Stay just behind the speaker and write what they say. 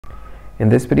In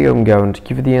this video, I'm going to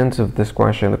give you the answer of this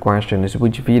question. The question is,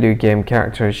 which video game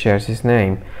character shares his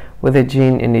name with a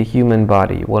gene in the human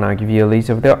body? Well, I'll give you a list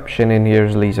of the option, and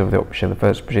here's a list of the option. The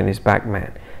first option is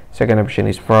Pac-Man, second option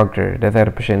is Frogger, the third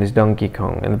option is Donkey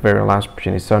Kong, and the very last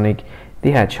option is Sonic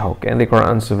the Hedgehog. And the correct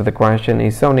answer for the question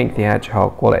is Sonic the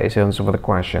Hedgehog. Well, that is the answer for the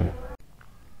question.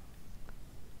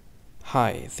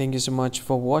 Hi, thank you so much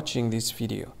for watching this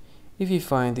video. If you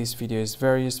find this video is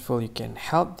very useful, you can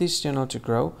help this channel to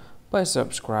grow by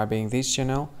subscribing this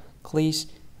channel. Click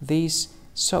this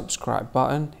subscribe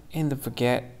button and don't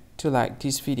forget to like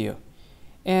this video.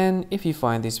 And if you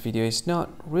find this video is not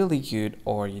really good,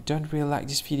 or you don't really like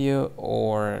this video,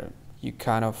 or you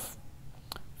kind of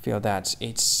feel that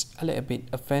it's a little bit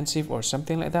offensive or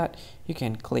something like that, you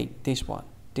can click this one,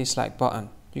 dislike button.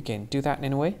 You can do that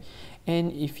anyway.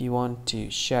 And if you want to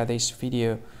share this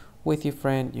video with your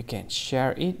friend, you can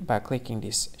share it by clicking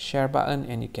this share button,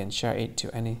 and you can share it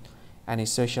to any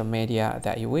social media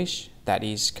that you wish that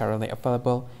is currently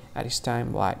available at this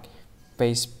time, like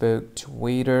Facebook,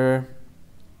 Twitter,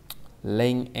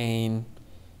 LinkedIn,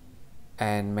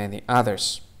 and many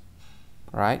others,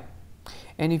 right?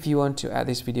 And if you want to add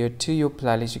this video to your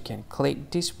playlist, you can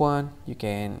click this one. You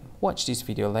can watch this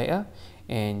video later,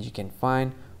 and you can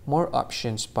find more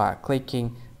options by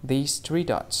clicking these three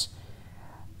dots.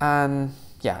 And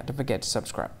yeah, don't forget to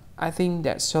subscribe. I think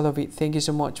that's all of it. Thank you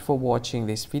so much for watching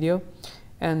this video,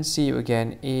 and see you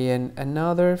again in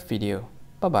another video.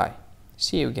 Bye bye.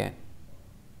 See you again.